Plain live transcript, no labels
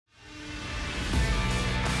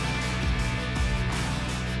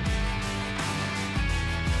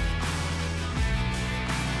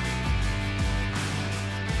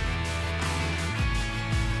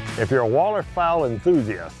If you're a waterfowl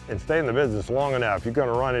enthusiast and stay in the business long enough, you're going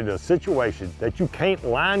to run into a situation that you can't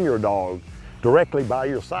line your dog directly by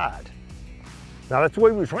your side. Now that's the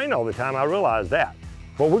way we train all the time, I realize that.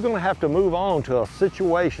 But we're going to have to move on to a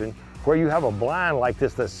situation where you have a blind like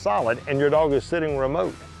this that's solid and your dog is sitting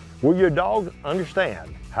remote. Will your dog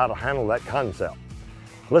understand how to handle that concept?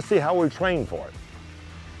 Let's see how we train for it.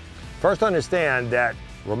 First, understand that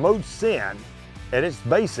remote scent at its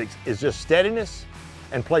basics is just steadiness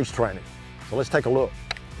and place training. So let's take a look.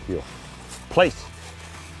 Here. Place.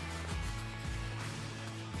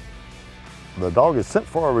 The dog is sent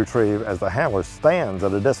for a retrieve as the handler stands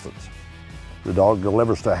at a distance. The dog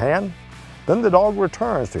delivers to hand, then the dog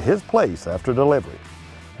returns to his place after delivery.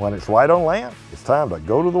 When it's right on land, it's time to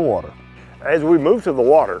go to the water. As we move to the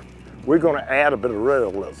water, we're going to add a bit of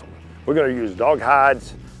realism. We're going to use dog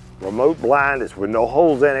hides, remote blind is with no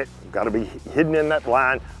holes in it, got to be hidden in that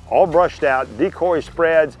blind, all brushed out, decoy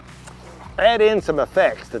spreads. Add in some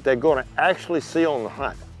effects that they're going to actually see on the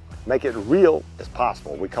hunt. Make it real as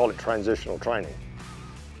possible. We call it transitional training.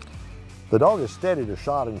 The dog is steady to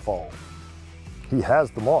shot and fall. He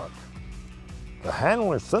has the mark. The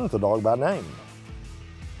handler sends the dog by name.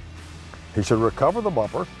 He should recover the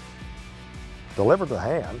bumper, deliver the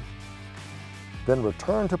hand, then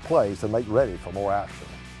return to place and make ready for more action.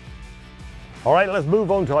 All right, let's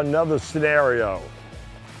move on to another scenario.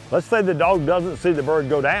 Let's say the dog doesn't see the bird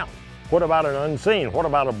go down. What about an unseen? What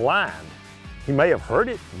about a blind? He may have heard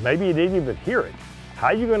it, maybe he didn't even hear it. How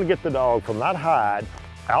are you going to get the dog from that hide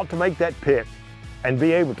out to make that pick and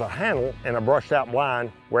be able to handle in a brushed out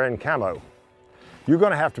blind wearing camo? You're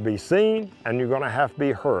going to have to be seen and you're going to have to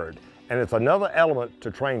be heard, and it's another element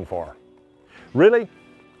to train for. Really,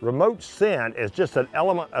 remote scent is just an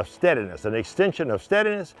element of steadiness, an extension of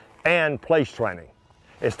steadiness and place training.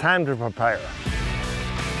 It's time to prepare.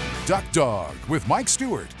 Duck Dog with Mike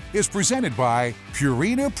Stewart is presented by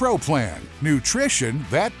Purina Pro Plan, nutrition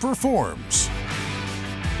that performs.